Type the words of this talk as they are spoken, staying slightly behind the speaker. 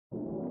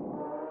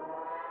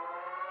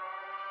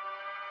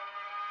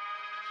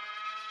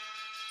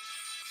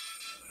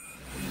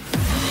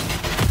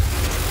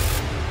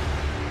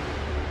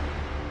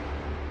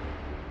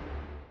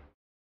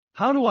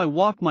How do I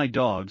walk my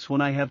dogs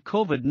when I have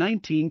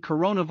COVID-19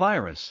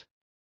 coronavirus?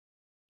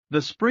 The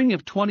spring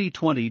of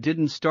 2020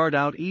 didn't start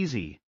out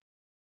easy.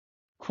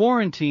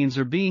 Quarantines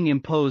are being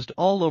imposed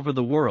all over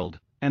the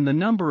world, and the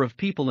number of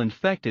people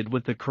infected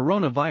with the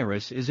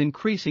coronavirus is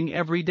increasing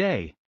every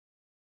day.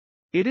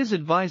 It is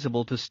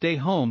advisable to stay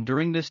home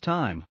during this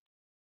time.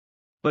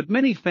 But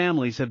many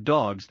families have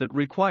dogs that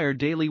require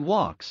daily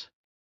walks.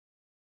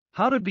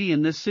 How to be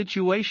in this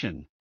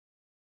situation?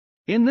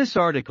 In this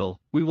article,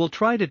 we will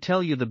try to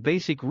tell you the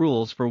basic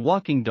rules for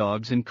walking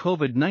dogs in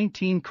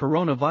COVID-19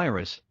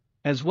 coronavirus,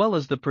 as well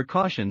as the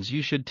precautions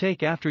you should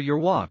take after your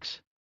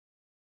walks.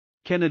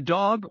 Can a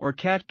dog or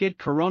cat get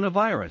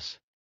coronavirus?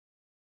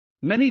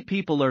 Many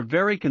people are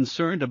very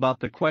concerned about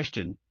the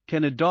question,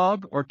 can a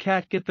dog or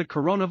cat get the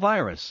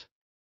coronavirus?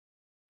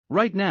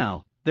 Right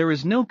now, there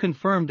is no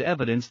confirmed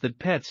evidence that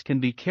pets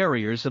can be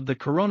carriers of the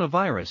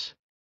coronavirus.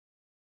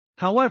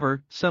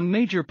 However, some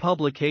major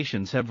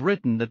publications have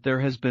written that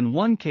there has been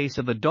one case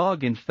of a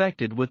dog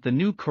infected with the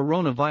new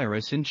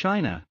coronavirus in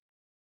China.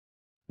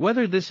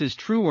 Whether this is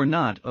true or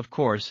not, of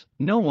course,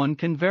 no one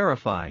can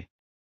verify.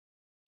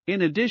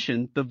 In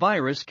addition, the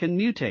virus can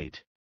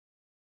mutate.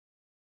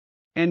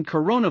 And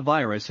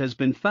coronavirus has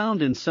been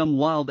found in some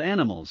wild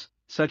animals,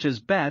 such as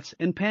bats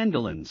and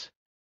pangolins.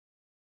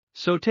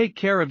 So take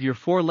care of your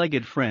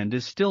four-legged friend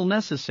is still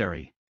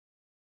necessary.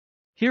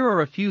 Here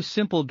are a few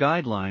simple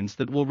guidelines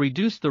that will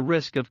reduce the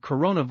risk of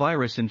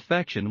coronavirus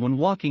infection when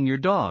walking your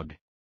dog.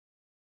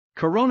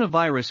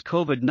 Coronavirus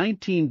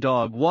COVID-19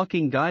 dog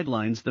walking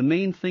guidelines. The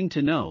main thing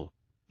to know,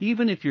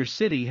 even if your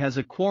city has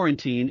a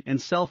quarantine and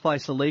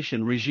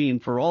self-isolation regime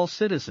for all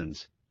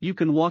citizens, you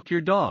can walk your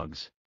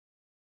dogs.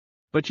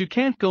 But you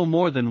can't go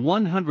more than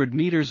 100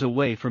 meters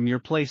away from your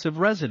place of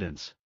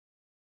residence.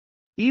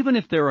 Even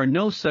if there are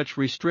no such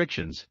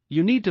restrictions,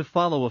 you need to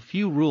follow a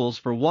few rules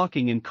for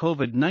walking in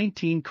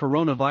COVID-19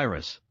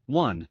 coronavirus.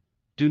 1.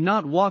 Do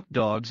not walk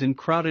dogs in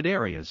crowded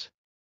areas.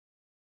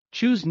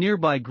 Choose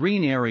nearby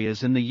green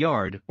areas in the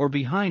yard or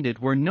behind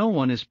it where no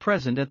one is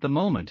present at the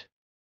moment.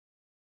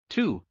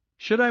 2.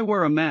 Should I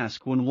wear a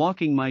mask when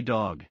walking my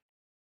dog?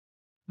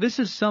 This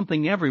is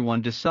something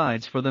everyone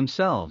decides for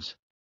themselves.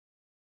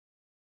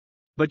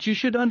 But you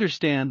should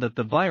understand that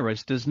the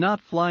virus does not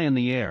fly in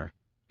the air,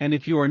 and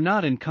if you are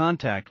not in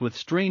contact with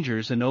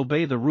strangers and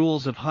obey the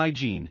rules of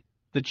hygiene,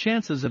 the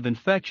chances of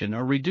infection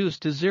are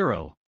reduced to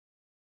zero.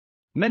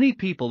 Many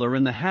people are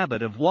in the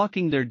habit of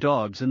walking their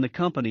dogs in the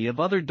company of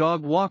other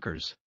dog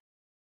walkers.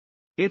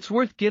 It's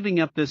worth giving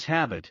up this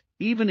habit,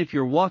 even if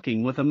you're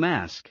walking with a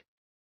mask.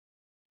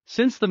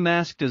 Since the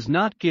mask does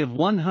not give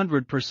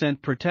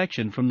 100%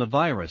 protection from the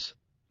virus,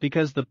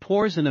 because the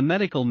pores in a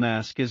medical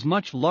mask is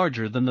much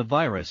larger than the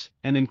virus,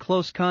 and in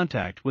close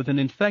contact with an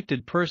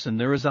infected person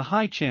there is a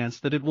high chance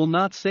that it will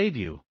not save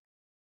you.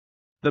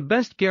 The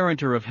best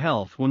guarantor of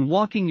health when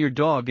walking your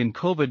dog in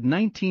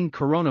COVID-19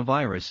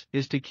 coronavirus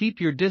is to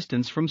keep your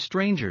distance from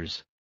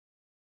strangers.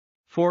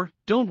 4.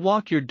 Don't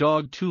walk your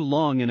dog too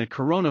long in a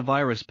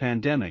coronavirus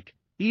pandemic,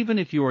 even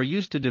if you are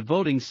used to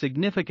devoting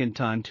significant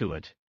time to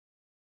it.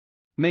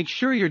 Make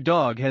sure your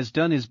dog has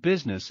done his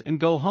business and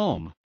go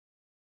home.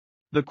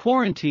 The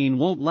quarantine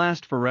won't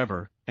last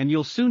forever, and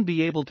you'll soon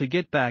be able to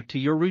get back to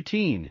your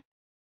routine.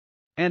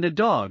 And a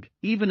dog,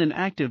 even an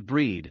active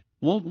breed,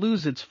 won't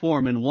lose its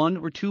form in 1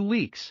 or 2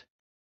 weeks.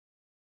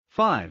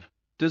 5.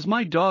 Does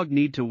my dog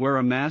need to wear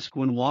a mask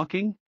when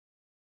walking?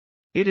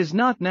 It is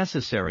not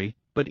necessary,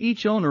 but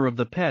each owner of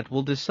the pet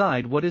will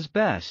decide what is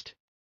best.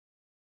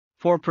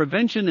 For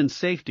prevention and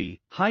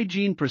safety,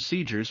 hygiene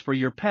procedures for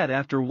your pet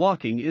after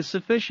walking is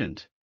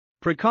sufficient.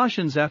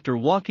 Precautions after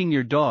walking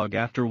your dog.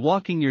 After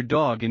walking your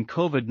dog in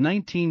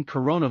COVID-19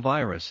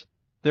 coronavirus,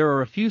 there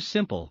are a few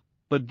simple,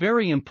 but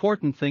very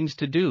important things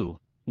to do.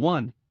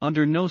 1.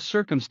 Under no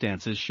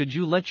circumstances should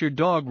you let your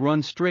dog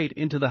run straight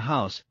into the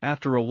house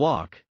after a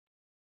walk.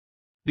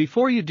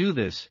 Before you do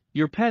this,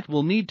 your pet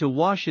will need to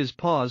wash his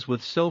paws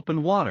with soap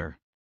and water.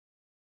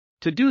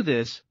 To do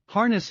this,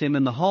 harness him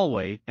in the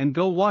hallway and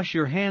go wash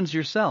your hands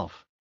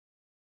yourself.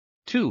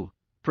 2.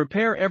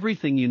 Prepare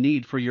everything you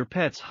need for your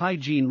pet's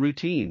hygiene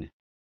routine.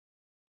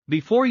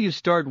 Before you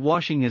start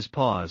washing his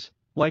paws,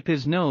 wipe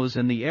his nose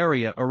and the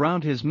area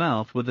around his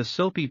mouth with a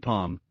soapy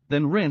palm,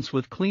 then rinse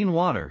with clean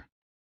water.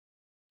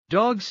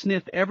 Dogs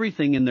sniff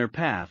everything in their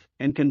path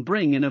and can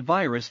bring in a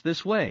virus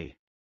this way.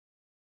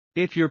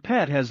 If your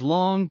pet has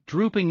long,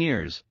 drooping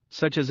ears,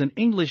 such as an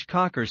English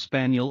Cocker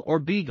Spaniel or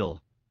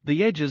Beagle,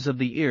 the edges of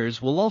the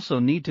ears will also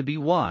need to be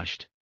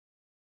washed.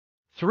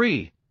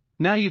 3.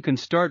 Now you can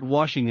start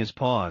washing his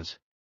paws.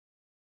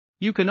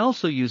 You can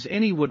also use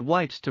any wet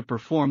wipes to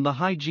perform the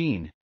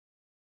hygiene.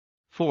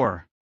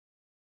 4.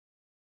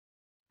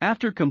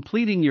 After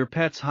completing your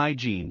pet's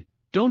hygiene,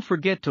 don't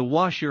forget to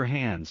wash your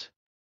hands.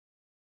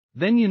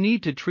 Then you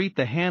need to treat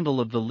the handle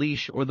of the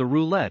leash or the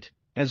roulette,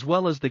 as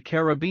well as the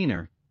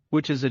carabiner,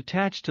 which is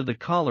attached to the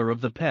collar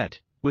of the pet,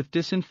 with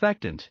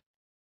disinfectant.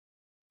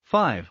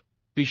 5.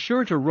 Be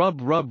sure to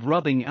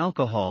rubbing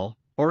alcohol,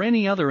 or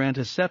any other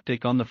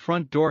antiseptic on the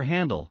front door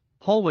handle,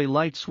 hallway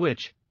light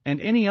switch,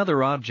 and any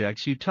other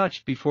objects you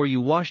touched before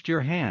you washed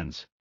your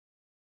hands.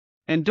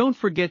 And don't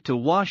forget to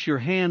wash your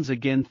hands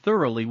again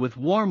thoroughly with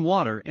warm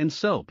water and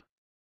soap.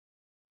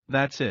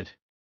 That's it.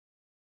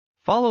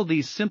 Follow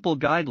these simple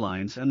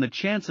guidelines and the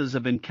chances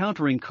of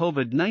encountering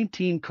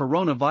COVID-19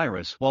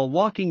 coronavirus while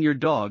walking your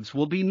dogs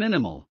will be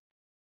minimal.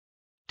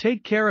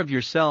 Take care of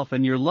yourself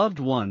and your loved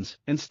ones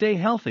and stay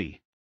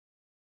healthy.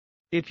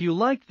 If you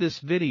liked this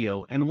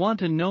video and want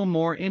to know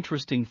more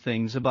interesting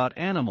things about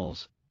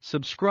animals,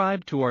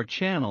 subscribe to our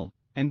channel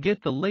and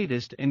get the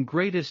latest and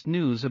greatest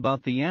news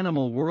about the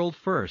animal world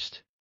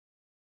first.